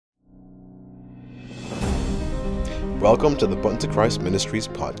Welcome to the Button to Christ Ministries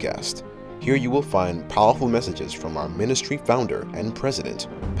podcast. Here you will find powerful messages from our ministry founder and president,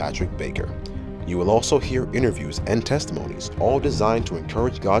 Patrick Baker. You will also hear interviews and testimonies, all designed to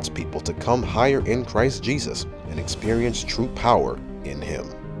encourage God's people to come higher in Christ Jesus and experience true power in Him.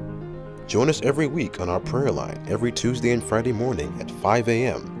 Join us every week on our prayer line every Tuesday and Friday morning at 5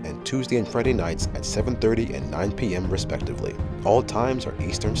 a.m. and Tuesday and Friday nights at 7:30 and 9 p.m. respectively. All times are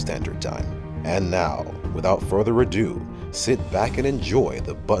Eastern Standard Time. And now, without further ado, sit back and enjoy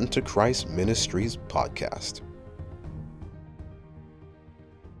the Button to Christ Ministries podcast.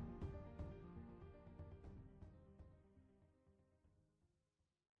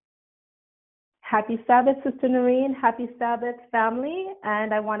 Happy Sabbath, Sister Noreen. Happy Sabbath, family.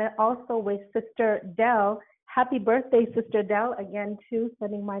 And I want to also wish Sister Dell happy birthday, Sister Dell, again, too,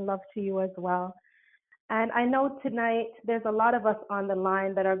 sending my love to you as well. And I know tonight there's a lot of us on the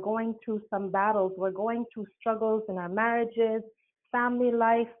line that are going through some battles. We're going through struggles in our marriages, family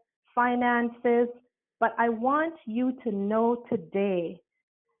life, finances. But I want you to know today,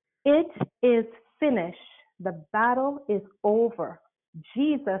 it is finished. The battle is over.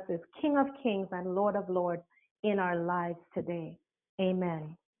 Jesus is King of Kings and Lord of Lords in our lives today.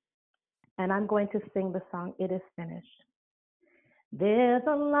 Amen. And I'm going to sing the song, It Is Finished. There's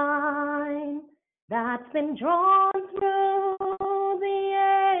a line that's been drawn through the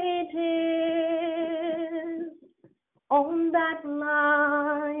ages. On that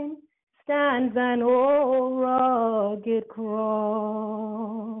line stands an old rugged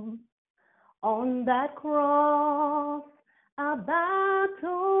cross. On that cross, a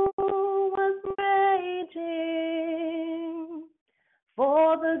battle was raging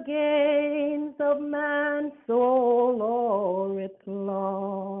for the gains of man's soul or its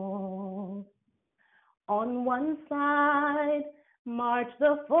loss. On one side marched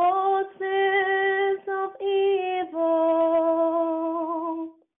the forces of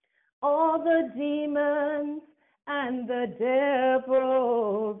evil, all the demons and the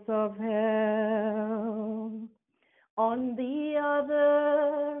devils of hell. On the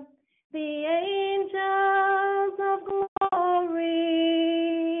other, the angels of glory,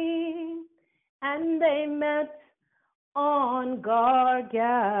 and they met on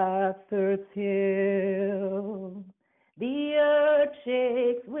Golgotha's hill. The earth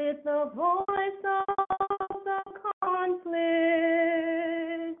shakes with the voice of the conflict.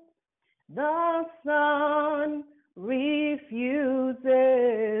 The sun refuses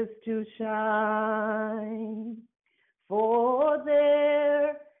to shine. For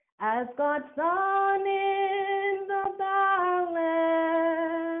there, as God's Son in the balance,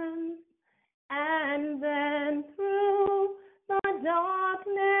 and then through the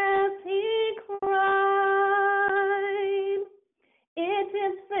darkness he cried, it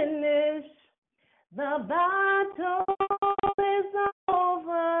is finished, the battle is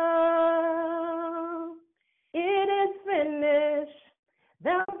over, it is finished,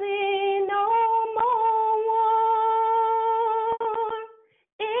 there'll be no more war,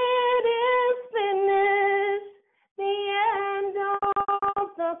 it is finished, the end of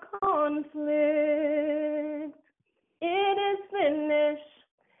the conflict, it is finished,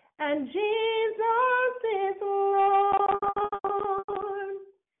 and Jesus is Lord.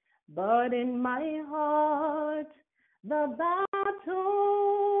 But in my heart, the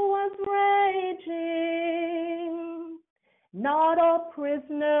battle was raging. Not all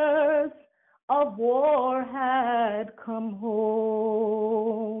prisoners of war had come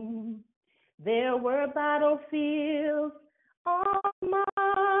home. There were battlefields of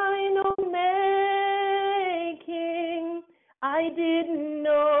mine own making. I didn't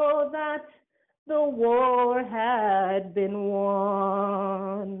know that the war had been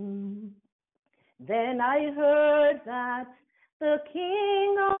won. Then I heard that the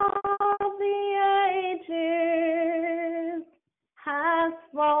King of the ages has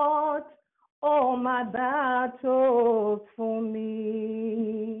fought all my battles for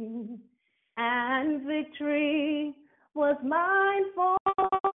me, and victory was mine for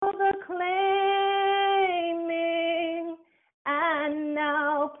the claiming, and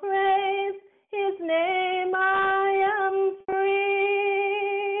now praise His name, I am free.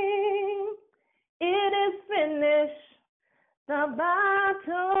 It is finished, the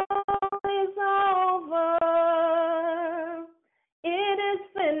battle is over. It is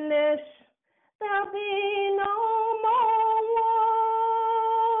finished, there'll be no more war.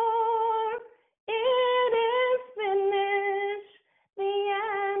 It is finished, the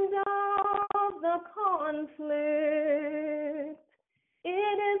end of the conflict.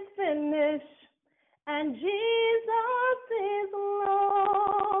 It is finished, and Jesus is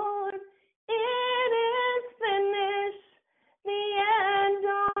Lord. It is finished.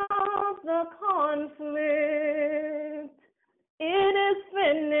 conflict. It is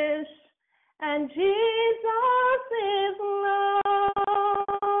finished, and Jesus is Lord.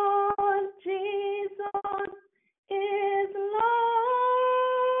 Jesus is Lord.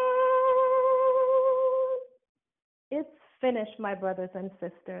 It's finished, my brothers and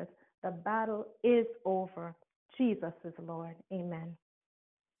sisters. The battle is over. Jesus is Lord. Amen.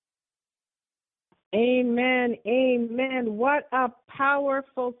 Amen. Amen. What a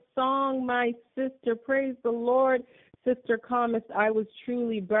powerful song, my sister. Praise the Lord. Sister Thomas, I was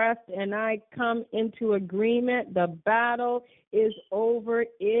truly blessed, and I come into agreement. The battle is over.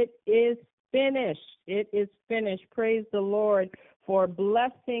 It is finished. It is finished. Praise the Lord for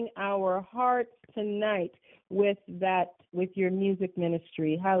blessing our hearts tonight with your music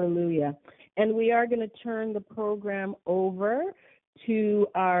ministry. Hallelujah. And we are going to turn the program over to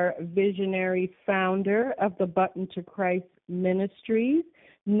our visionary founder of the Button to Christ Ministries,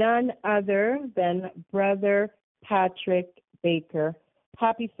 none other than Brother Patrick Baker.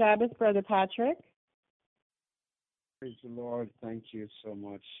 Happy Sabbath, Brother Patrick. Praise the Lord. Thank you so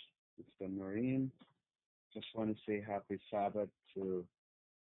much, Sister Noreen. Just want to say happy Sabbath to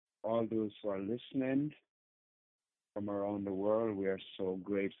all those who are listening from around the world. We are so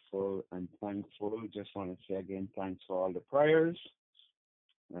grateful and thankful. Just want to say again, thanks for all the prayers,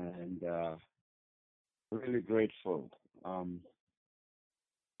 and really grateful.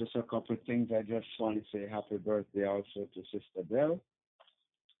 Just a couple of things. I just want to say happy birthday also to Sister Bell.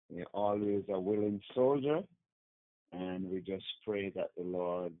 You're always a willing soldier, and we just pray that the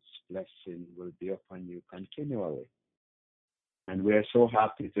Lord's blessing will be upon you continually. And we are so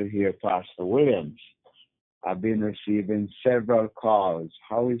happy to hear Pastor Williams. I've been receiving several calls.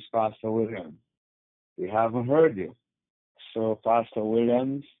 How is Pastor Williams? We haven't heard you. So, Pastor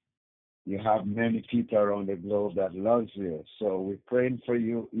Williams, you have many people around the globe that loves you. So we're praying for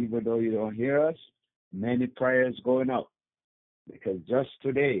you, even though you don't hear us. Many prayers going up. Because just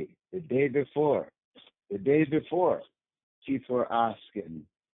today, the day before, people were asking,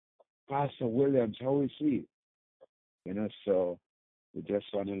 Pastor Williams, how is he? So we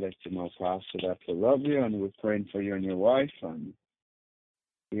just want to let you know, Pastor, that we love you, and we're praying for you and your wife, and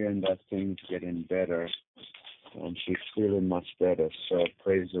hearing that things getting better, and she's feeling much better. So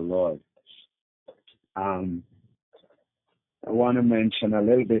praise the Lord. I want to mention a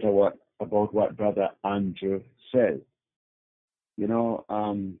little bit about what Brother Andrew said.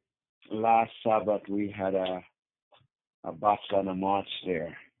 Last Sabbath we had a battle and a march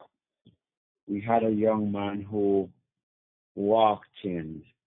there. We had a young man who walked in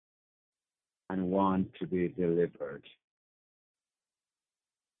and wanted to be delivered.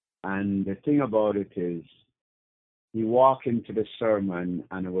 And the thing about it is, he walked into the sermon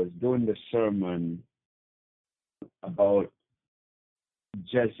and was doing the sermon about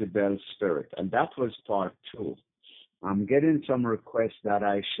Jezebel's spirit. And that was part 2. I'm getting some requests that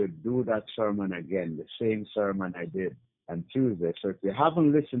I should do that sermon again, the same sermon I did on Tuesday. So if you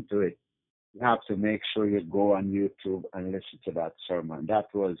haven't listened to it, you have to make sure you go on YouTube and listen to that sermon. That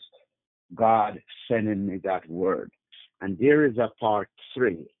was God sending me that word. And there is a part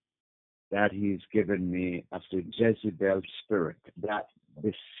 3 that he's given me of the Jezebel spirit, that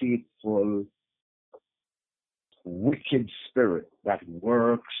deceitful, wicked spirit that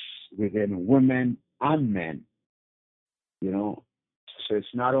works within women and men. So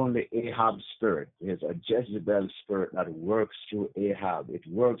it's not only Ahab's spirit. There's a Jezebel spirit that works through Ahab. It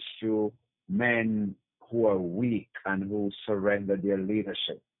works through men who are weak and who surrender their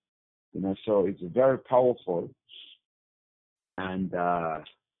leadership. So it's very powerful. And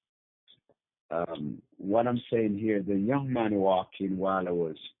what I'm saying here, the young man walked in while I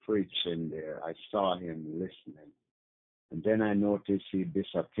was preaching there. I saw him listening. And then I noticed he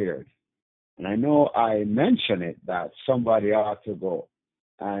disappeared. And I know I mentioned it, that somebody ought to go.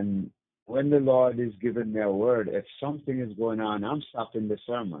 And when the Lord is giving me a word, if something is going on, I'm stopping the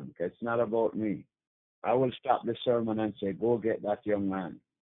sermon. It's not about me. I will stop the sermon and say, go get that young man.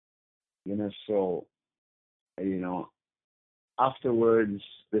 Afterwards,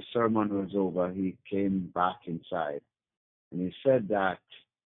 the sermon was over. He came back inside. And he said that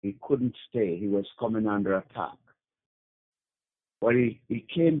he couldn't stay. He was coming under attack. But he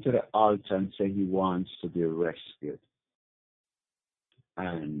came to the altar and said he wants to be rescued.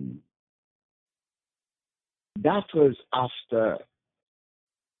 And that was after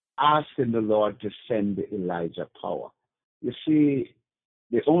asking the Lord to send the Elijah power. You see,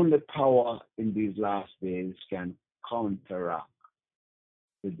 the only power in these last days can counteract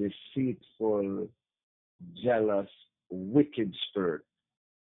the deceitful, jealous, wicked spirit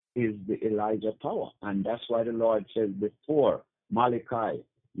is the Elijah power. And that's why the Lord says before, Malachi,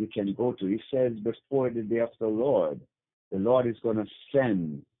 you can go to. He says before the day of the Lord is going to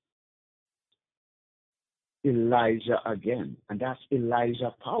send Elijah again. And that's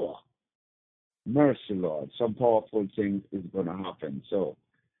Elijah power. Mercy, Lord. Some powerful things is going to happen. So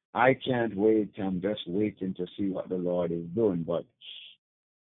I can't wait. I'm just waiting to see what the Lord is doing. But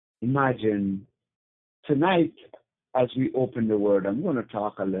imagine tonight, as we open the word, I'm going to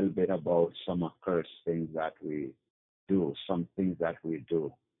talk a little bit about some accursed things that we do, some things that we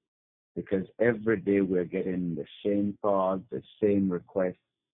do. Because every day we're getting the same calls, the same requests.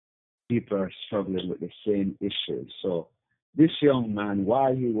 People are struggling with the same issues. So this young man,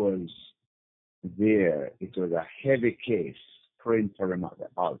 while he was there, it was a heavy case, praying for him at the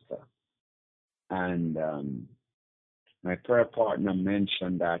altar. And my prayer partner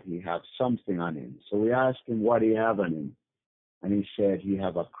mentioned that he had something on him. So we asked him what he have on him. And he said he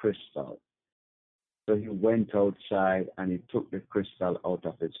have a crystal. So he went outside and he took the crystal out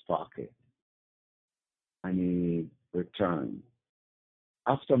of his pocket. And he returned.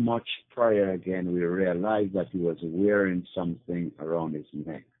 After much prayer again, we realized that he was wearing something around his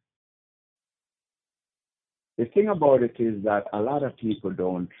neck. The thing about it is that a lot of people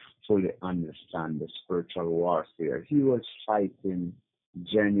don't fully understand the spiritual warfare. He was fighting,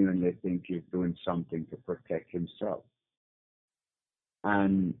 genuinely think he's doing something to protect himself.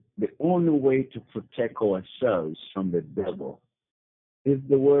 And the only way to protect ourselves from the devil is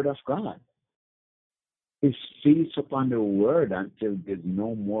the word of God. It feeds upon the word until there's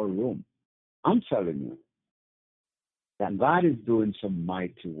no more room. I'm telling you that God is doing some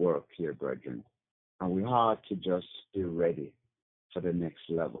mighty work here, brethren. And we have to just be ready for the next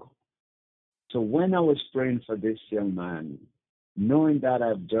level. So when I was praying for this young man, knowing that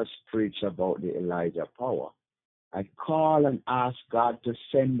I've just preached about the Elijah power, I call and ask God to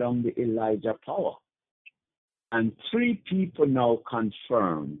send down the Elijah power. And 3 people now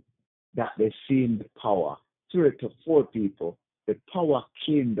confirm that they've seen the power. 3 to 4 people, the power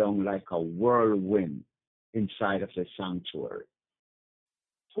came down like a whirlwind inside of the sanctuary.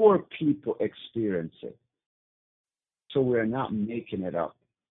 4 people experience it. So we're not making it up.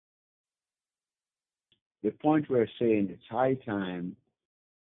 The point we're saying it's high time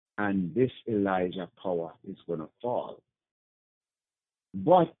and this Elijah power is going to fall.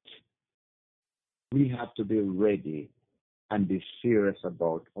 But we have to be ready and be serious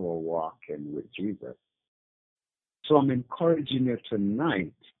about our walking with Jesus. So I'm encouraging you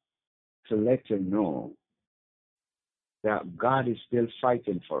tonight to let you know that God is still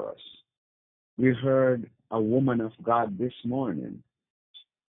fighting for us. We heard a woman of God this morning.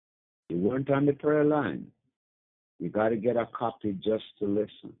 You weren't on the prayer line. You got to get a copy just to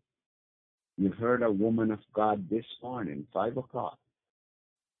listen. You heard a woman of God this morning, 5 o'clock,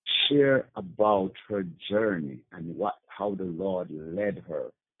 share about her journey and how the Lord led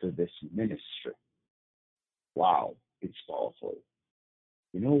her to this ministry. Wow, it's powerful.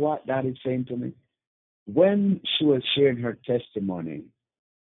 You know what that is saying to me? When she was sharing her testimony,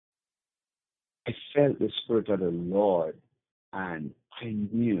 I felt the Spirit of the Lord, and I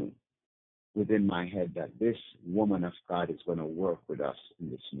knew within my head that this woman of God is going to work with us in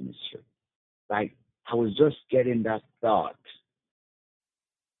this ministry. Like, I was just getting that thought.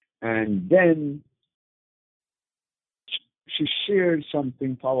 And then she shared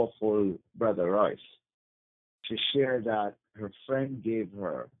something powerful, Brother Royce. She shared that her friend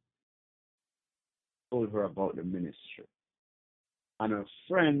told her about the ministry. And her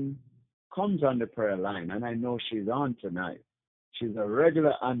friend comes on the prayer line, and I know she's on tonight. She's a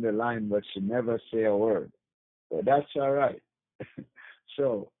regular on the line, but she never say a word. So that's all right.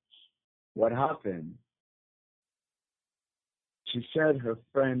 So what happened, she said her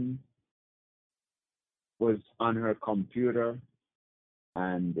friend was on her computer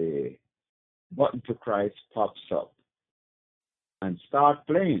and the button to Christ pops up and start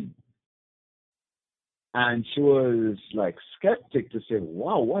playing. And she was like skeptic to say,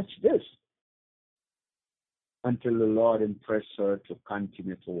 wow, what's this? Until the Lord impressed her to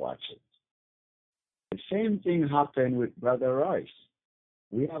continue to watch it. The same thing happened with Brother Royce.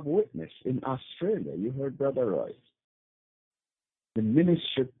 We have witnessed in Australia. You heard Brother Royce. The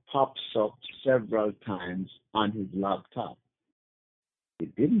ministry pops up several times on his laptop. He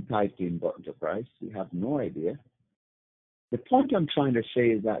didn't type in button to Christ. We have no idea. The point I'm trying to say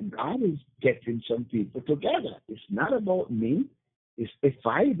is that God is getting some people together. It's not about me. If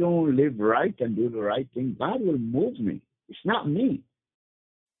I don't live right and do the right thing, God will move me. It's not me.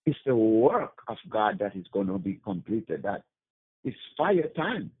 It's the work of God that is going to be completed. That is fire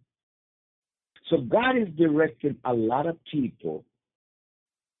time. So God is directing a lot of people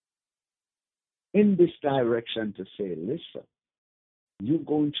in this direction to say, listen, You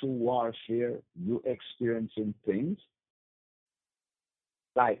going through warfare, you experiencing things.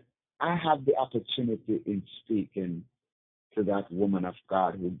 Like, I have the opportunity in speaking to that woman of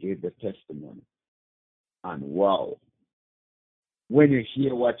God who gave the testimony. And wow, when you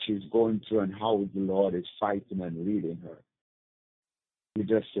hear what she's going through and how the Lord is fighting and leading her, you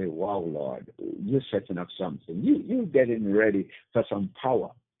just say, wow, Lord, you're setting up something. You're getting ready for some power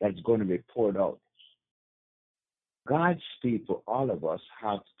that's going to be poured out. God's people, all of us,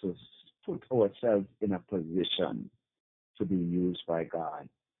 have to put ourselves in a position to be used by God.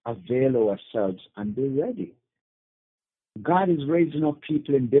 Avail ourselves and be ready. God is raising up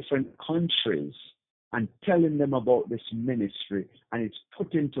people in different countries and telling them about this ministry, and it's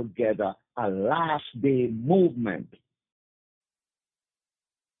putting together a last day movement.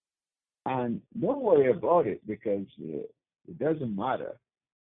 And don't worry about it, because it doesn't matter.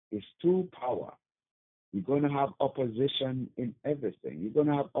 It's true power. You're going to have opposition in everything. You're going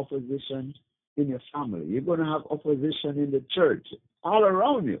to have opposition in your family. You're going to have opposition in the church, all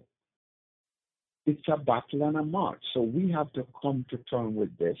around you. It's a battle and a march. So we have to come to terms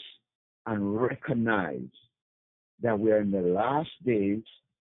with this and recognize that we are in the last days,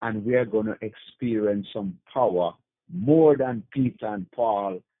 and we are going to experience some power more than Peter and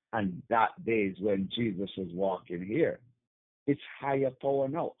Paul and that days when Jesus was walking here. It's higher power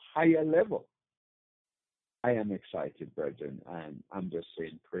now, higher level. I am excited, brethren, and I'm just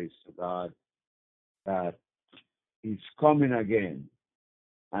saying praise to God that He's coming again,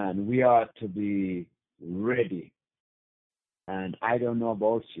 and we are to be ready. And I don't know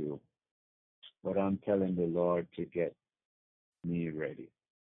about you, but I'm telling the Lord to get me ready.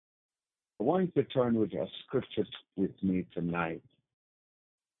 I want you to turn with your scriptures with me tonight.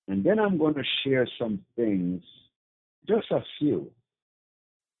 And then I'm going to share some things, just a few,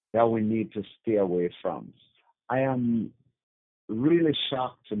 that we need to stay away from. I am really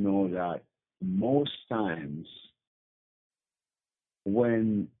shocked to know that most times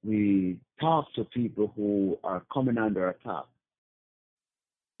when we talk to people who are coming under attack,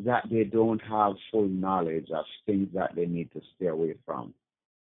 that they don't have full knowledge of things that they need to stay away from.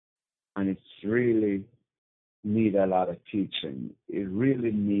 And it's really need a lot of teaching. It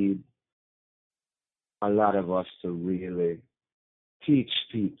really needs a lot of us to really teach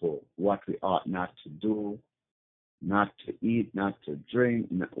people what we ought not to do, not to eat, not to drink,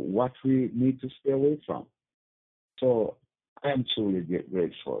 what we need to stay away from. So I am truly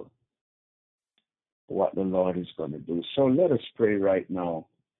grateful for what the Lord is going to do. So let us pray right now.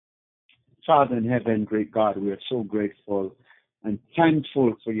 Father in heaven, great God, we are so grateful and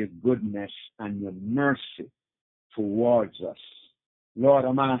thankful for your goodness and your mercy towards us. Lord,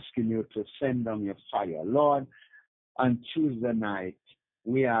 I'm asking you to send down your fire. Lord, on Tuesday night,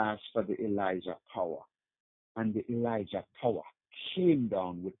 we asked for the Elijah power. And the Elijah power came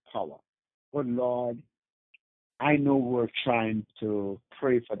down with power. But Lord, I know we're trying to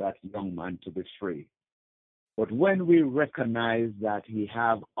pray for that young man to be free. But when we recognize that he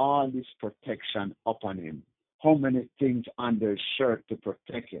have all this protection upon him, how many things under his shirt to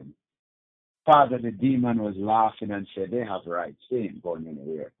protect him? Father, the demon was laughing and said, they have rights. They ain't going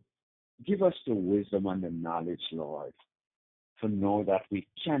anywhere. Give us the wisdom and the knowledge, Lord, to know that we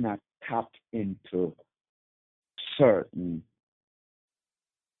cannot tap into certain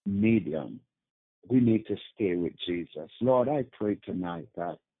medium. We need to stay with Jesus. Lord, I pray tonight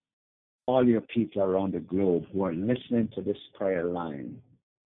that all your people around the globe who are listening to this prayer line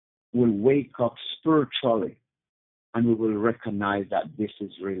will wake up spiritually, and we will recognize that this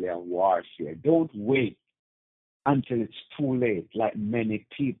is really a warfare. Don't wait until it's too late, like many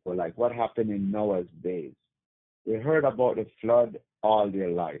people, like what happened in Noah's days. They heard about the flood all their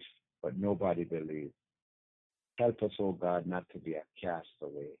life, but nobody believed. Help us, oh God, not to be a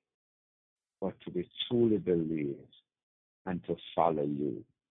castaway, but to be truly believed and to follow you.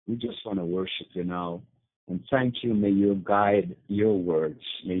 We just want to worship you now and thank you. May you guide your words.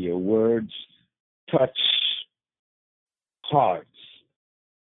 May your words touch hearts,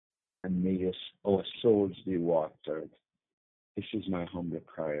 and may our souls be watered. This is my humble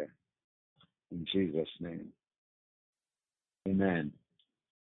prayer. In Jesus' name. Amen.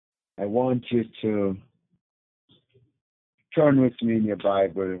 I want you to turn with me in your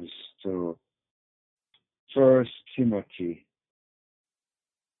Bibles to 1 Timothy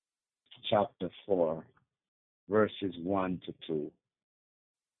chapter 4, verses 1 to 2.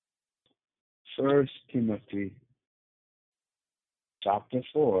 1 Timothy chapter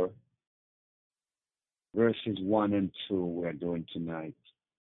 4, verses 1 and 2 we're doing tonight.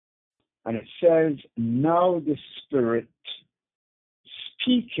 And it says, now the Spirit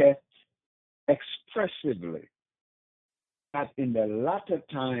speaketh expressively that in the latter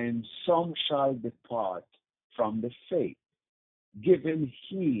times some shall depart from the faith, giving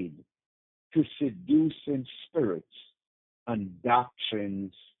heed to seducing spirits and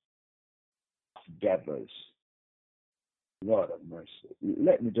doctrines of devils. Lord of mercy.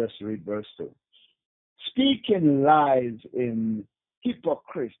 Let me just read verse 2. Speaking lies in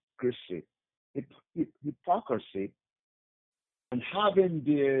hypocrisy, and having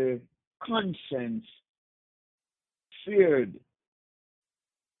their conscience seared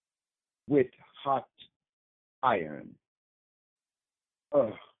with hot iron.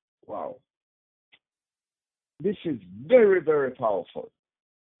 Oh, wow. This is very, very powerful.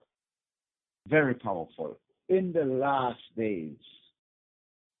 Very powerful. In the last days,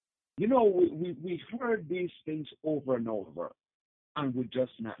 you know, we heard these things over and over, and we're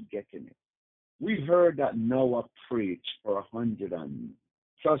just not getting it. We heard that Noah preached for 100+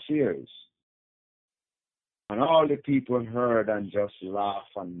 years. And all the people heard and just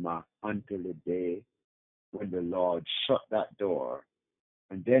laughed and mocked until the day when the Lord shut that door.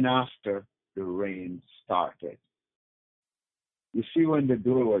 And then after, the rain started. You see, when the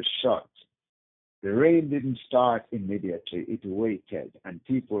door was shut, the rain didn't start immediately. It waited, and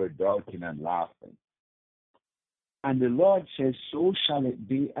people were doubting and laughing. And the Lord says, so shall it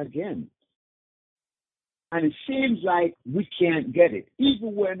be again. And it seems like we can't get it.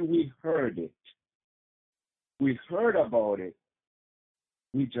 Even when we heard it, we heard about it,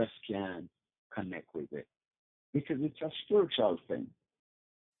 we just can't connect with it. Because it's a spiritual thing.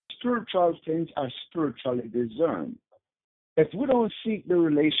 Spiritual things are spiritually discerned. If we don't seek the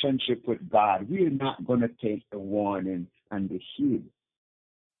relationship with God, we're not going to take the warning and the heed.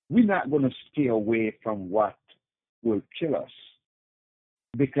 We're not going to stay away from what will kill us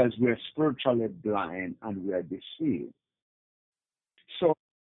because we're spiritually blind and we are deceived. So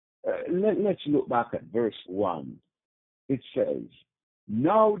let's look back at verse 1. It says,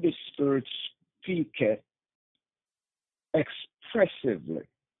 now the Spirit speaketh expressively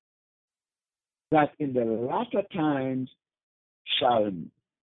that in the latter times some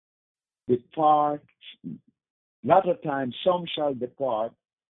shall depart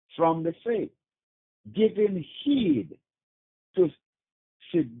from the faith, giving heed to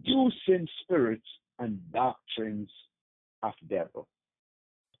seducing spirits and doctrines of devil.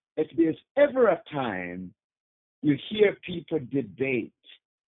 If there's ever a time you hear people debate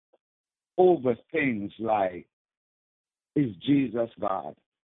over things like, is Jesus God?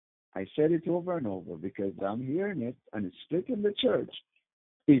 I said it over and over because I'm hearing it and it's split in the church.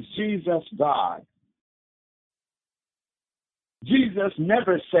 Is Jesus God? Jesus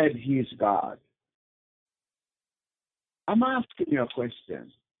never said he's God. I'm asking you a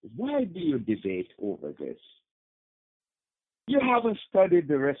question. Why do you debate over this? You haven't studied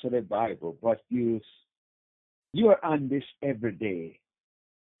the rest of the Bible, but you are on this every day.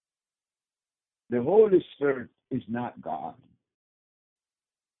 The Holy Spirit is not God.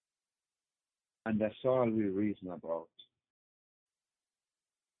 And that's all we reason about.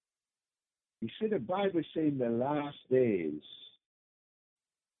 You see, the Bible says in the last days,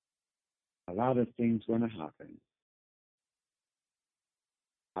 a lot of things going to happen.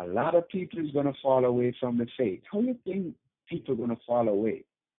 A lot of people is going to fall away from the faith. How do you think people are going to fall away?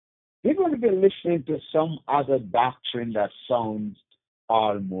 They're going to be listening to some other doctrine that sounds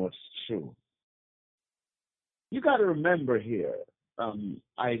almost true. You got to remember here,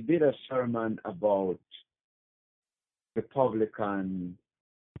 I did a sermon about the publican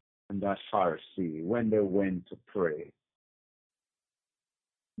and that Pharisee when they went to pray.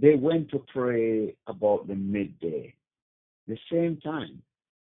 They went to pray about the midday, the same time.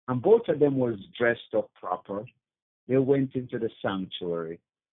 And both of them was dressed up proper. They went into the sanctuary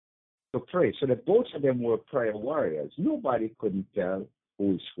to pray. So that both of them were prayer warriors. Nobody couldn't tell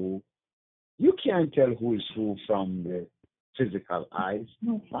who is who. You can't tell who is who from the physical eyes.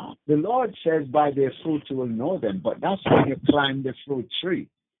 No. The Lord says, by their fruit you will know them. But that's when you climb the fruit tree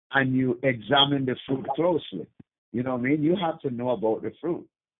and you examine the fruit closely. You know what I mean? You have to know about the fruit.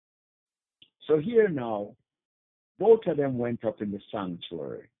 So here now, both of them went up in the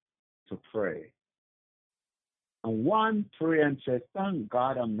sanctuary to pray. And one prayed and said, thank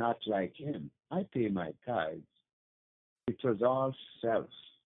God I'm not like him. I pay my tithes. It was all self.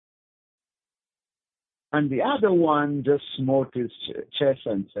 And the other one just smote his chest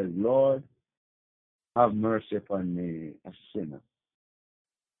and said, Lord, have mercy upon me, a sinner.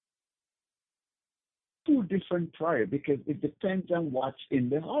 Two different prayers because it depends on what's in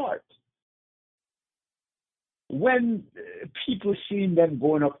the heart. When people seen them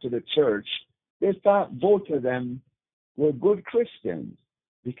going up to the church, they thought both of them were good Christians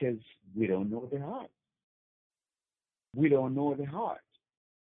because we don't know their heart. We don't know the heart.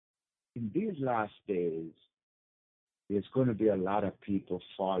 In these last days, there's going to be a lot of people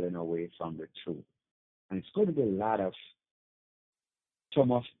falling away from the truth. And it's going to be a lot of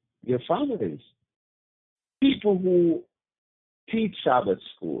some of your families. People who teach Sabbath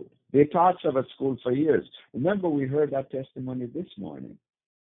school. They taught Sabbath school for years. Remember, we heard that testimony this morning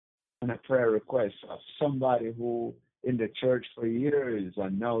and a prayer request of somebody who in the church for years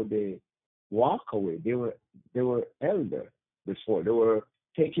and now they walk away. They were elder before. They were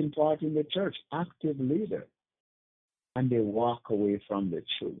taking part in the church, active leader. And they walk away from the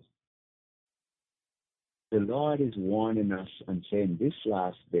truth. The Lord is warning us and saying this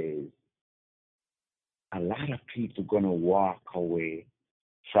last days, a lot of people going to walk away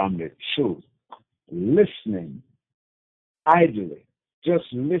from the truth, listening idly, just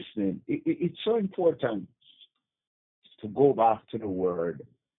listening. It's so important to go back to the Word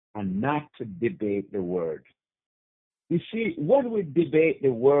and not to debate the Word. You see, when we debate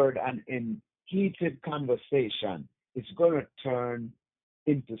the Word and in heated conversation, it's going to turn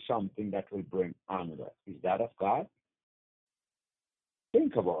into something that will bring anger. Is that of God?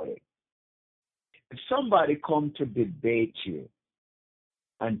 Think about it. If somebody come to debate you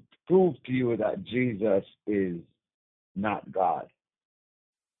and prove to you that Jesus is not God,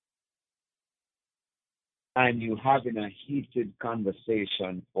 and you having a heated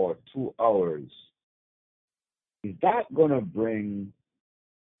conversation for 2 hours, is that going to bring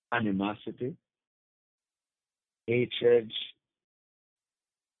animosity, hatred,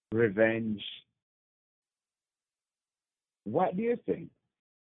 revenge? What do you think?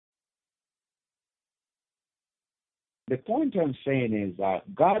 The point I'm saying is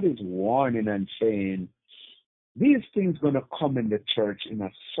that God is warning and saying these things going to come in the church in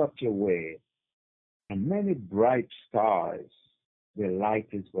such a way, and many bright stars, the light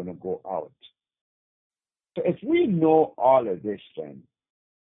is going to go out. So if we know all of this, then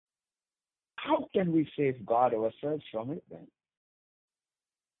how can we safeguard ourselves from it then?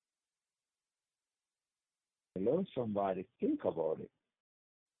 Hello, somebody, think about it.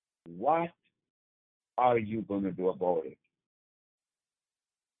 What are you going to do about it?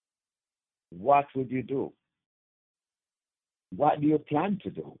 What would you do? What do you plan to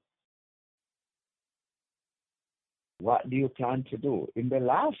do? What do you plan to do? In the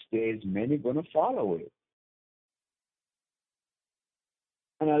last days, many are going to follow it.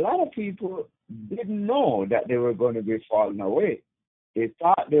 And a lot of people didn't know that they were going to be falling away. They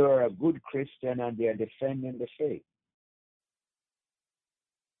thought they were a good Christian and they are defending the faith.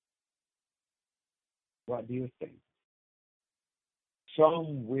 What do you think?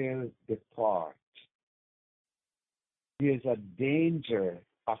 Some will depart. There's a danger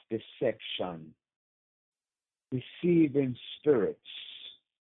of deception, deceiving spirits.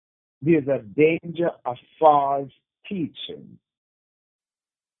 There's a danger of false teaching,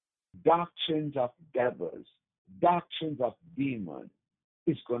 doctrines of devils, doctrines of demons.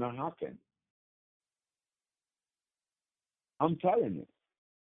 It's going to happen. I'm telling you.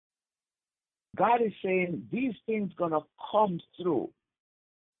 God is saying these things going to come through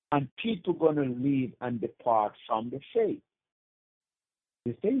and people going to leave and depart from the faith.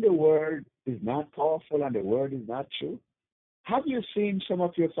 You think the word is not powerful and the word is not true? Have you seen some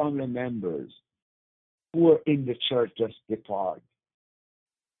of your family members who are in the church just depart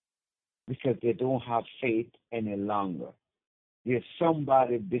because they don't have faith any longer? There's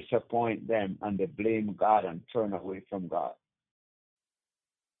somebody disappoint them and they blame God and turn away from God.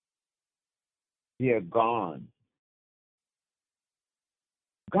 They're gone.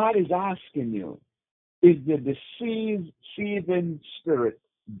 God is asking you, is the deceiving spirit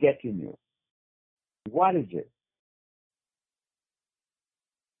getting you? What is it?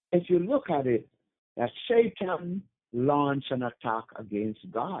 If you look at it, that Satan launched an attack against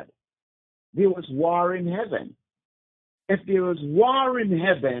God. There was war in heaven. If there was war in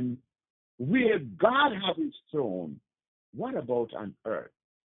heaven, where God has his throne, what about on earth?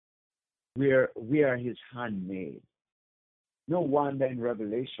 Where we are his handmaid. No wonder in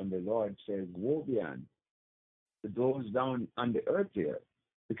Revelation the Lord says, woe be unto those down on the earth here,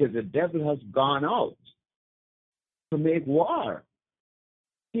 because the devil has gone out to make war.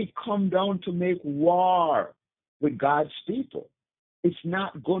 He come down to make war with God's people. It's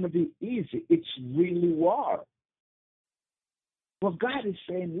not going to be easy. It's really war. But God is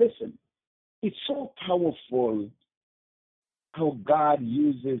saying, listen, it's so powerful how God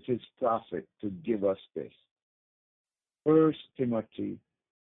uses his prophet to give us this. 1 Timothy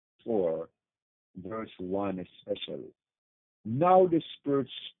 4, verse 1 especially. Now the Spirit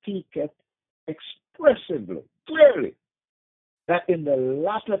speaketh expressively, clearly, that in the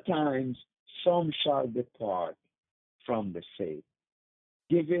latter times some shall depart from the faith,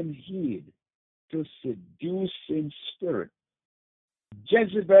 giving heed to seducing spirit,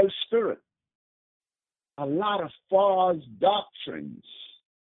 Jezebel spirit, a lot of false doctrines.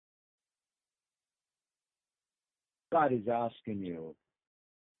 God is asking you,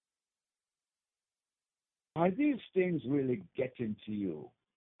 are these things really getting to you?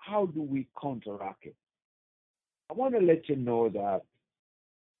 How do we counteract it? I want to let you know that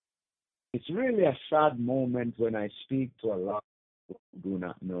it's really a sad moment when I speak to a lot of people who do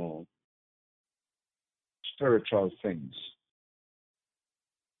not know spiritual things.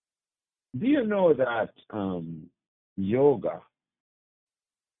 Do you know that yoga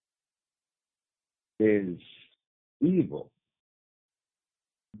is evil?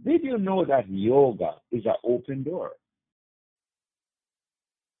 Did you know that yoga is an open door?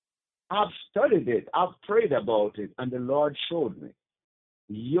 I've studied it, I've prayed about it, and the Lord showed me.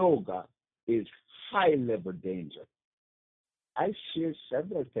 Yoga is high level danger. I share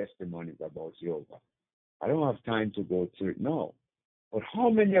several testimonies about yoga. I don't have time to go through it now. But how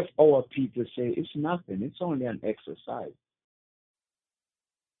many of our people say it's nothing, it's only an exercise?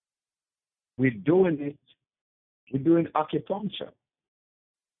 We're doing it, we're doing acupuncture,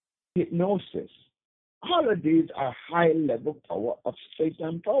 hypnosis. All of these are high level power of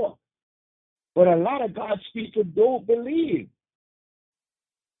Satan power. But a lot of God's people don't believe.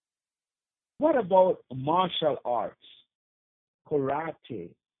 What about martial arts,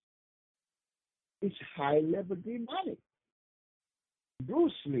 karate? It's high level demonic.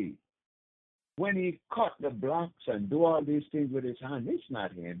 Bruce Lee, when he cut the blocks and do all these things with his hand, it's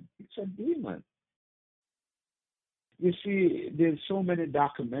not him, it's a demon. You see, there's so many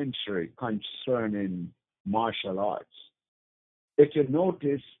documentaries concerning martial arts. If you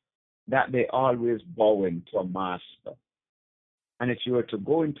notice that they always bowing to a master. And if you were to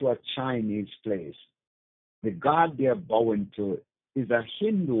go into a Chinese place, the god they're bowing to is a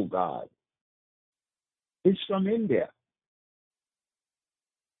Hindu god. It's from India.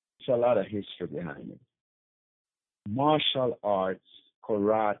 There's a lot of history behind it. Martial arts,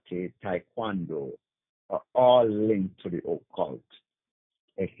 karate, taekwondo are all linked to the occult.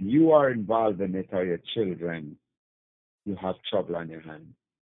 If you are involved in it or your children, you have trouble on your hands.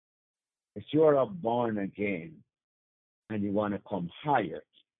 If you are born again and you want to come higher,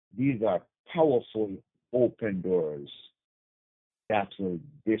 these are powerful open doors that will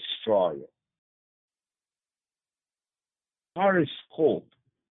destroy you. Horoscope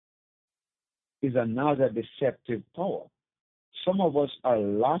is another deceptive power. Some of us are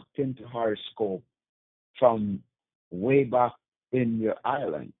locked into horoscope from way back in your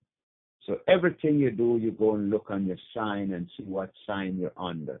island. So everything you do, you go and look on your sign and see what sign you're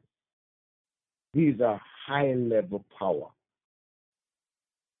under. These are high-level power.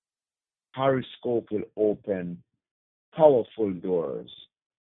 Horoscope will open powerful doors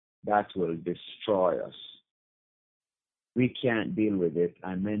that will destroy us. We can't deal with it.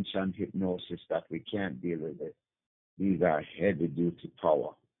 I mentioned hypnosis, that we can't deal with it. These are heavy-duty power.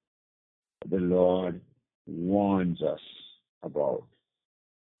 The Lord warns us about.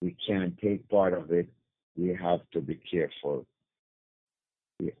 We can't take part of it. We have to be careful.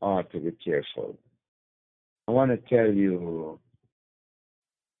 We ought to be careful. I want to tell you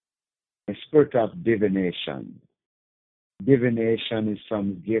a spirit of divination. Divination is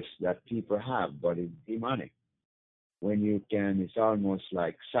some gifts that people have, but it's demonic. When you can, it's almost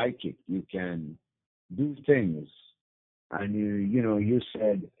like psychic. You can do things. And you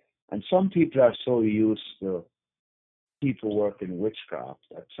said, and some people are so used to people working witchcraft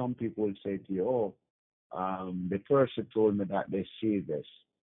that some people will say to you, the person told me that they see this.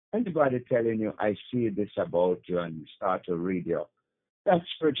 Anybody telling you, I see this about you, and you start to read you, that's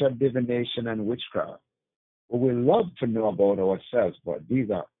spiritual divination and witchcraft. We love to know about ourselves, but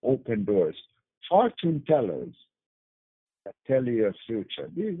these are open doors. Fortune tellers that tell you your future.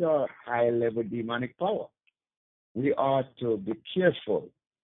 These are high-level demonic power. We ought to be careful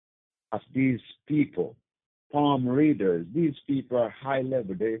of these people. Palm readers, these people are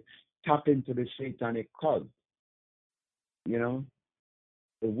high-level. They tap into the satanic cult.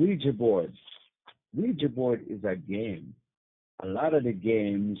 The Ouija board. Ouija board is a game. A lot of the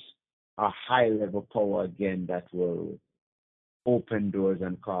games are high-level power, again, that will open doors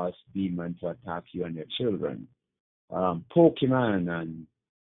and cause demons to attack you and your children. Pokemon and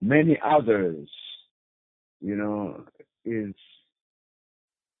many others, is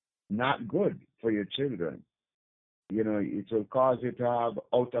not good for your children. It will cause you to have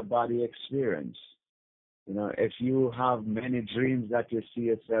out-of-body experience. If you have many dreams that you see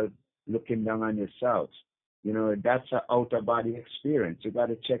yourself looking down on yourself, that's an out-of-body experience. You got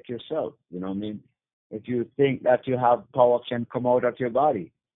to check yourself, If you think that you have power can come out of your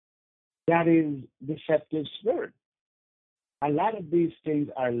body, that is deceptive spirit. A lot of these things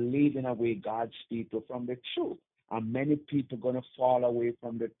are leading away God's people from the truth. And many people are going to fall away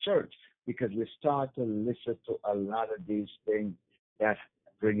from the church because we start to listen to a lot of these things that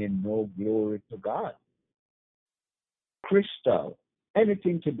bring in no glory to God. Crystal,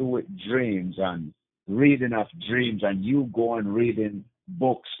 anything to do with dreams and reading of dreams, and you go on reading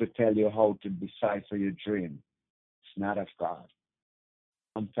books to tell you how to decipher your dream. It's not of God.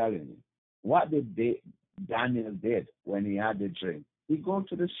 I'm telling you. What did Daniel did when he had the dream? He go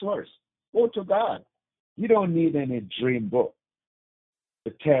to the source. Go to God. You don't need any dream book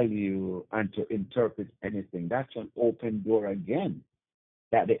to tell you and to interpret anything. That's an open door again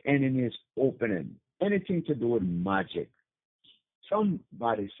that the enemy is opening. Anything to do with magic.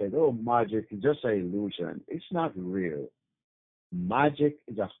 Somebody said, oh, magic is just an illusion. It's not real. Magic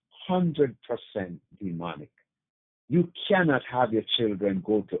is 100% demonic. You cannot have your children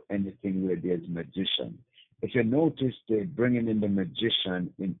go to anything where there's magician. If you notice, they're bringing in the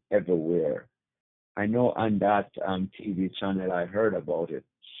magician in everywhere. I know on that TV channel I heard about it,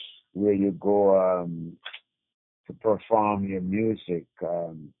 where you go to perform your music.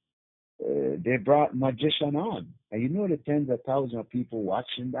 They brought magician on, and you know the tens of thousands of people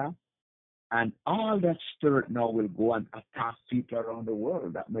watching that, and all that spirit now will go and attack people around the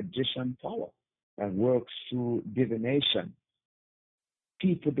world. That magician power that works through divination.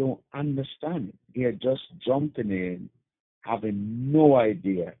 People don't understand it. They're just jumping in, having no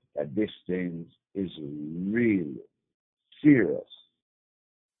idea that this thing is real, serious.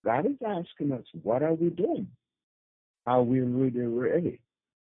 God is asking us, what are we doing? Are we really ready?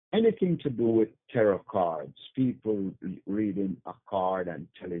 Anything to do with tarot cards, people reading a card and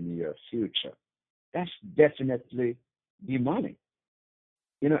telling you your future, that's definitely demonic.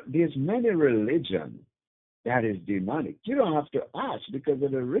 You know, there's many religions that is demonic. You don't have to ask because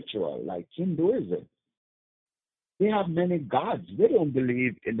of the ritual, like Hinduism. They have many gods. They don't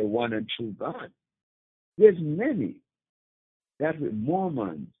believe in the one and true God. There's many. That's with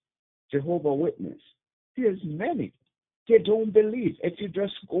Mormons, Jehovah's Witness. There's many. They don't believe. If you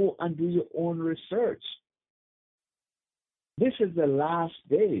just go and do your own research. This is the last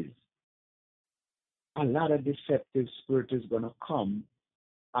days. A lot of deceptive spirit is going to come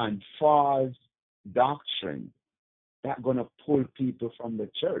and false doctrine that's going to pull people from the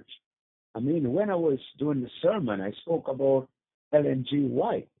church. I mean, when I was doing the sermon, I spoke about Ellen G.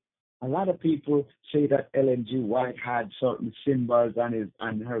 White. A lot of people say that Ellen G. White had certain symbols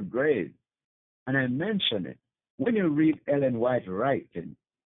on her grave. And I mention it. When you read Ellen White writing,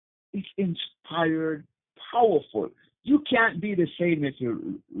 it's inspired, powerful. You can't be the same if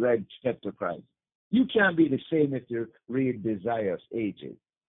you read Step to Christ. You can't be the same if you read Desire of Ages.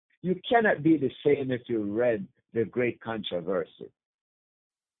 You cannot be the same if you read The Great Controversy,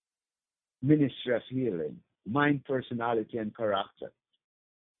 Ministry of Healing, Mind, Personality, and Character.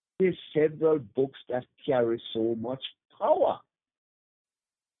 There's several books that carry so much power.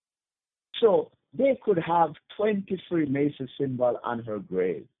 So they could have 20 Freemason symbols on her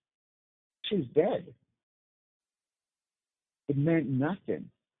grave. She's dead. It meant nothing.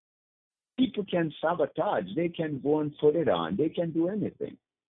 People can sabotage. They can go and put it on. They can do anything.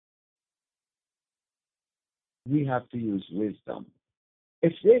 We have to use wisdom.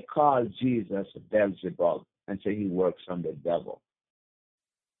 If they call Jesus Beelzebub and say he works on the devil,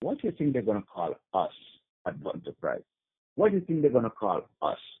 what do you think they're going to call us at Bond to Christ? What do you think they're going to call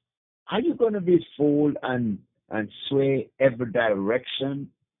us? Are you going to be fooled and sway every direction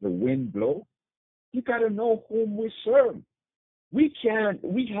the wind blows? You got to know whom we serve. We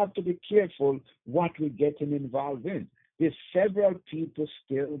have to be careful what we're getting involved in. There's several people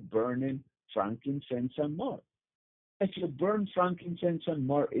still burning frankincense and myrrh. If you burn frankincense and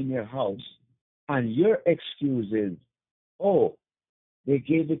myrrh in your house and your excuse is, oh, they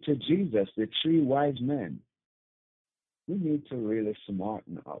gave it to Jesus, the 3 wise men, we need to really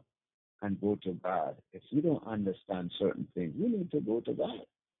smarten up and go to God. If we don't understand certain things, we need to go to God.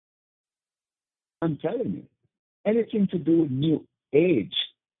 I'm telling you, anything to do with new age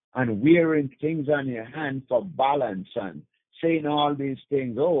and wearing things on your hand for balance and saying all these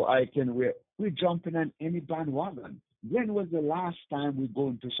things, oh, I can wear. We're jumping on any bandwagon. When was the last time we go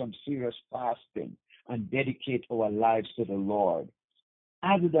into some serious fasting and dedicate our lives to the Lord,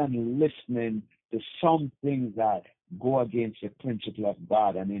 other than listening to some things that go against the principle of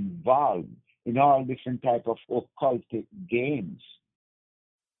God and involved in all different type of occultic games?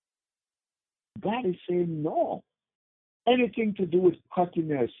 God is saying no. Anything to do with cutting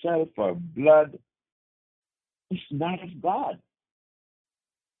yourself or blood is not of God.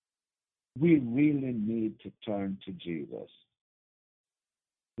 We really need to turn to Jesus.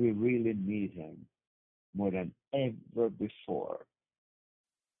 We really need him more than ever before.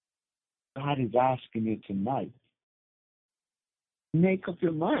 God is asking you tonight, make up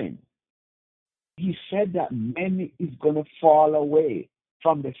your mind. He said that many is going to fall away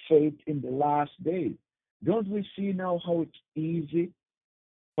from the faith in the last days. Don't we see now how it's easy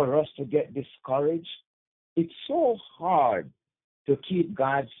for us to get discouraged? It's so hard to keep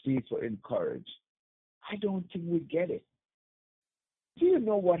God's people encouraged. I don't think we get it. Do you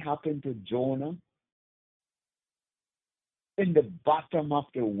know what happened to Jonah? In the bottom of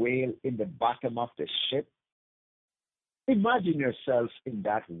the whale, in the bottom of the ship. Imagine yourself in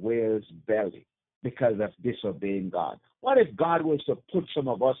that whale's belly because of disobeying God. What if God was to put some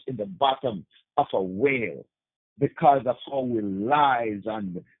of us in the bottom of a whale because of how we lie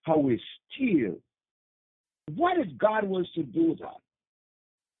and how we steal? What if God was to do that?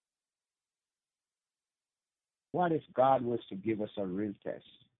 What if God was to give us a real test?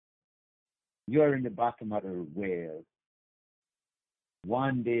 You're in the bottom of the whale.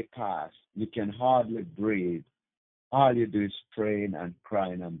 One day passed. You can hardly breathe. All you do is praying and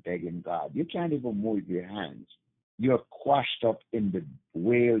crying and begging God. You can't even move your hands. You're quashed up in the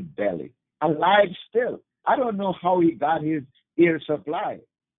whale belly, alive still. I don't know how he got his air supply.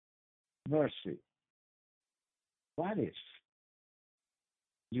 Mercy. What if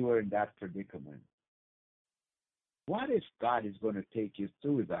you were in that predicament? What if God is going to take you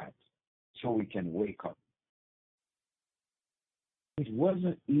through that so we can wake up? It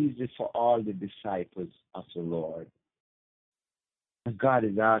wasn't easy for all the disciples of the Lord. And God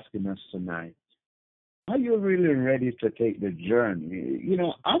is asking us tonight, are you really ready to take the journey? You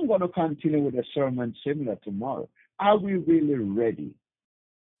know, I'm going to continue with a sermon similar tomorrow. Are we really ready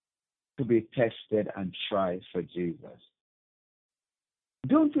to be tested and tried for Jesus?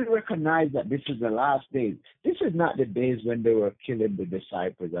 Don't we recognize that this is the last days? This is not the days when they were killing the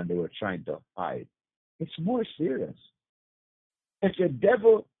disciples and they were trying to hide. It's more serious. If the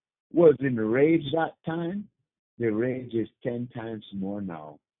devil was enraged that time, the rage is 10 times more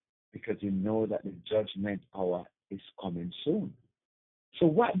now because you know that the judgment hour is coming soon. So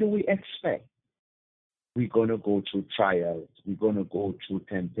what do we expect? We're going to go through trials. We're going to go through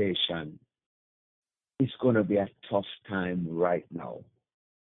temptation. It's going to be a tough time right now.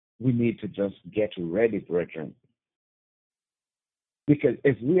 We need to just get ready, brethren. Because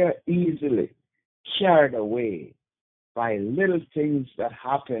if we are easily carried away by little things that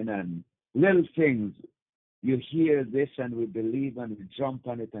happen and little things, you hear this and we believe and we jump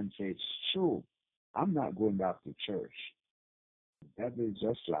on it and say, it's true. I'm not going back to church. The devil is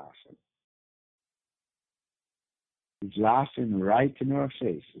just laughing. He's laughing right in our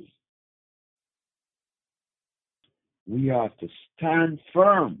faces. We are to stand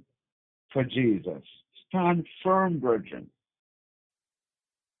firm for Jesus. Stand firm, brethren.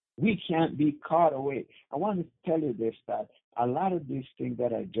 We can't be caught away. I want to tell you this, that a lot of these things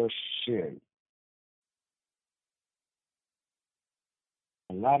that I just shared,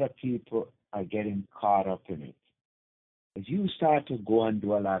 a lot of people are getting caught up in it. If you start to go and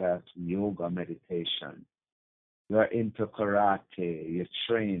do a lot of yoga meditation, you're into karate, you're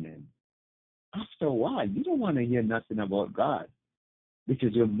training, after a while, you don't want to hear nothing about God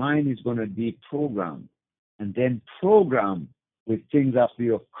because your mind is going to deprogram and then program with things of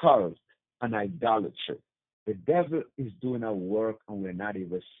the occult and idolatry. The devil is doing a work and we're not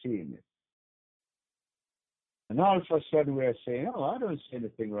even seeing it. And all of a sudden we're saying, oh, I don't see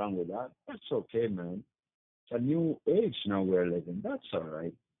anything wrong with that. That's okay, man. It's a new age now we're living. That's all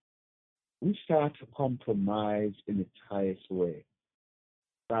right. We start to compromise in its highest way.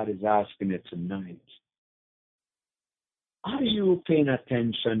 God is asking it tonight. Are you paying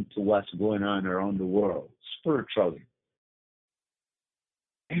attention to what's going on around the world spiritually?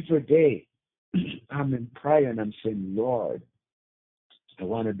 Every day, I'm in prayer and I'm saying, Lord, I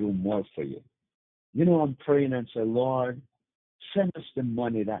want to do more for you. You know, I'm praying and say, Lord, send us the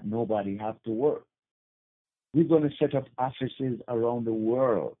money that nobody have to work. We're going to set up offices around the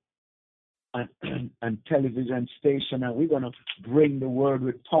world and television station, and we're going to bring the word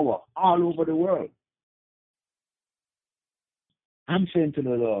with power all over the world. I'm saying to the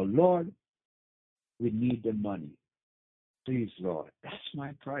Lord, Lord, we need the money. Please, Lord. That's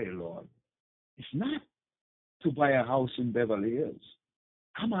my prayer, Lord. It's not to buy a house in Beverly Hills.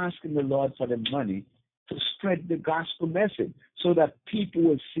 I'm asking the Lord for the money to spread the gospel message so that people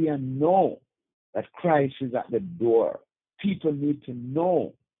will see and know that Christ is at the door. People need to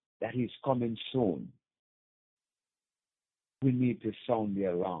know that he's coming soon. We need to sound the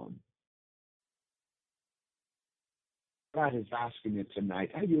alarm. God is asking you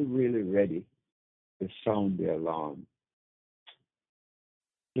tonight, are you really ready to sound the alarm?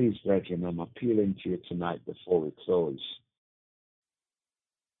 Please, brethren, I'm appealing to you tonight before we close,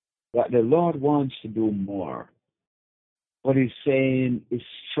 that the Lord wants to do more. What he's saying is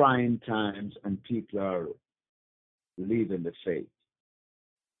trying times and people are leaving the faith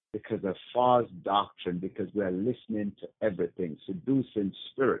because of false doctrine, because we are listening to everything, seducing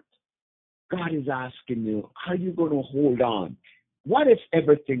spirit. God is asking you, are you going to hold on? What if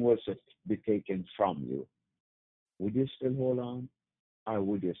everything was to be taken from you? Would you still hold on? Or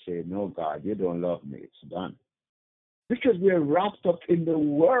would you say, no, God, you don't love me, it's done? Because we're wrapped up in the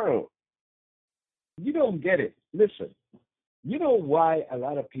world. You don't get it. Listen, you know why a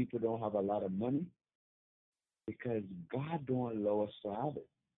lot of people don't have a lot of money? Because God don't allow us to have it.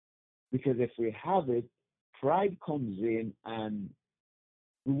 Because if we have it, pride comes in and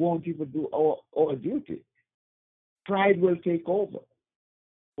we won't even do our duty. Pride will take over.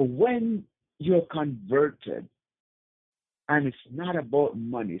 But when you're converted, and it's not about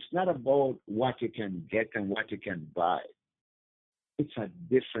money, it's not about what you can get and what you can buy. It's a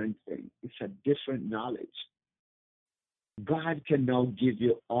different thing. It's a different knowledge. God can now give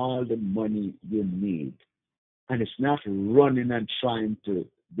you all the money you need. And it's not running and trying to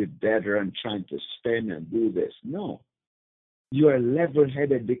be better and trying to spend and do this. No. You are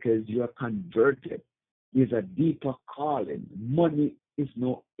level-headed because you are converted. There's a deeper calling. Money is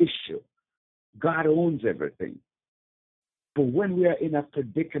no issue. God owns everything. But when we are in a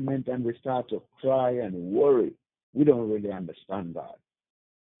predicament and we start to cry and worry, we don't really understand God.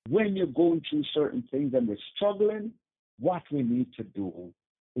 When you're going through certain things and we're struggling, what we need to do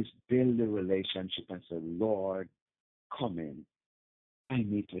is build a relationship and say, Lord, come in. I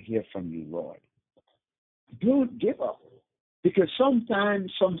need to hear from you, Lord. Don't give up. Because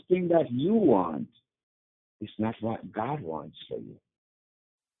sometimes something that you want is not what God wants for you.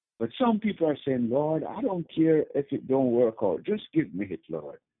 But some people are saying, Lord, I don't care if it don't work out. Just give me it,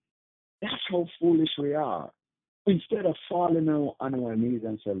 Lord. That's how foolish we are. Instead of falling on our knees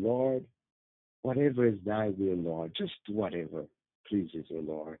and say, Lord, whatever is thy will, Lord, just do whatever pleases you,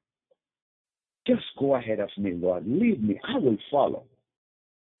 Lord. Just go ahead of me, Lord. Lead me. I will follow.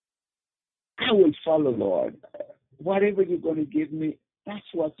 I will follow, Lord. Whatever you're going to give me, that's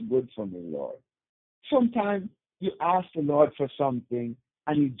what's good for me, Lord. Sometimes you ask the Lord for something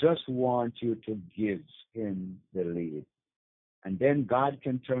and he just wants you to give him the lead. And then God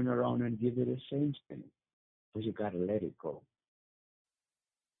can turn around and give you the same thing. But you got to let it go.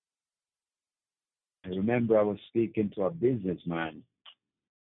 I remember I was speaking to a businessman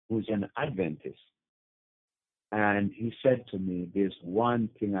who's an Adventist. And he said to me, there's one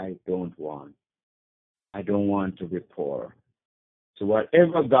thing I don't want. I don't want to be poor. So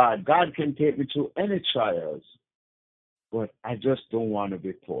whatever God can take me through any trials, but I just don't want to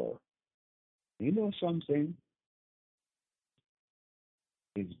be poor. You know something?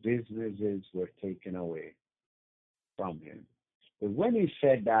 His businesses were taken away from him. But when he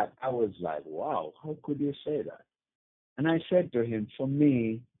said that, I was like, wow, how could you say that? And I said to him, for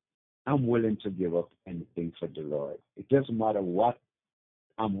me, I'm willing to give up anything for the Lord. It doesn't matter what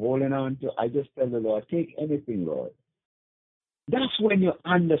I'm holding on to. I just tell the Lord, take anything, Lord. That's when you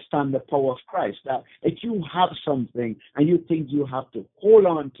understand the power of Christ. That if you have something and you think you have to hold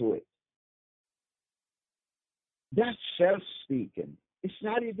on to it, that's self-speaking. It's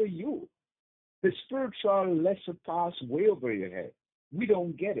not even you. The spiritual lesson pass way over your head. We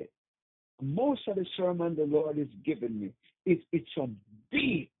don't get it. Most of the sermon the Lord is giving me, it's some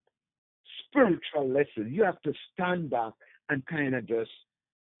deep spiritual lesson. You have to stand back and kind of just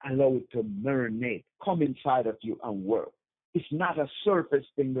allow it to marinate, come inside of you and work. It's not a surface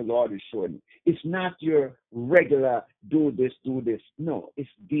thing the Lord is showing you. It's not your regular do this. No, it's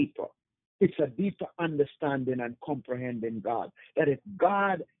deeper. It's a deeper understanding and comprehending God. That if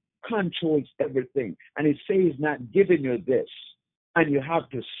God controls everything and he says he's not giving you this and you have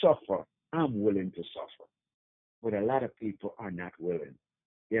to suffer, I'm willing to suffer. But a lot of people are not willing.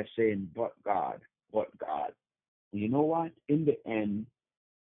 They're saying, but God. You know what? In the end,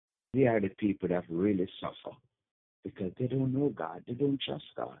 they are the people that really suffer because they don't know God. They don't trust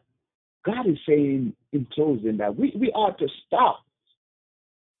God. God is saying in closing that we ought to stop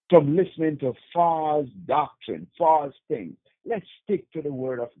from listening to false doctrine, false things. Let's stick to the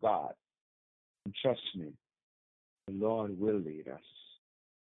word of God. And trust me, the Lord will lead us.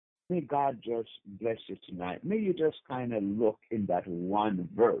 May God just bless you tonight. May you just kind of look in that one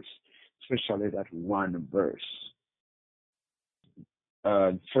verse, especially that one verse.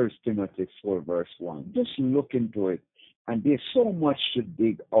 1 Timothy 4 verse 1. Just look into it. And there's so much to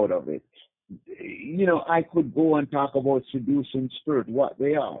dig out of it. I could go and talk about seducing spirit, what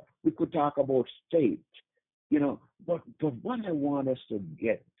they are. We could talk about faith, but what I want us to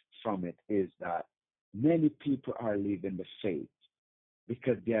get from it is that many people are leaving the faith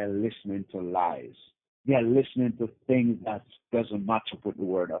because they are listening to lies. They are listening to things that doesn't match up with the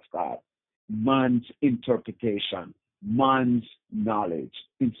word of God. Man's interpretation, man's knowledge,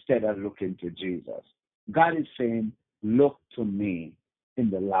 instead of looking to Jesus. God is saying, look to me in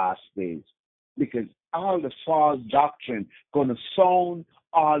the last days. Because all the false doctrine going to sound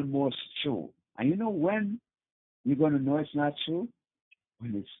almost true. And you know when you're going to know it's not true?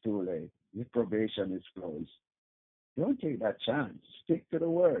 When it's too late. Your probation is closed. Don't take that chance. Stick to the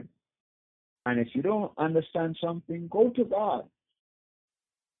word. And if you don't understand something, go to God.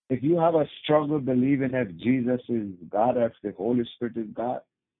 If you have a struggle believing if Jesus is God or if the Holy Spirit is God,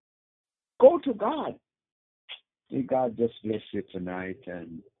 go to God. May God just bless you tonight,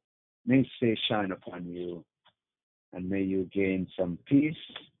 and may His face shine upon you, and may you gain some peace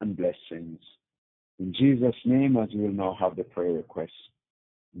and blessings. In Jesus' name, as we will now have the prayer request.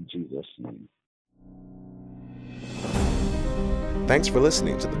 In Jesus' name. Thanks for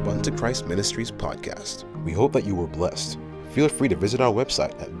listening to the Bunto Christ Ministries podcast. We hope that you were blessed. Feel free to visit our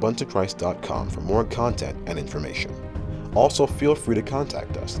website at buntochrist.com for more content and information. Also, feel free to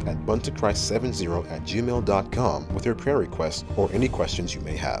contact us at buntochrist70@gmail.com with your prayer requests or any questions you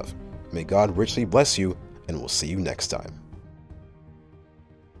may have. May God richly bless you, and we'll see you next time.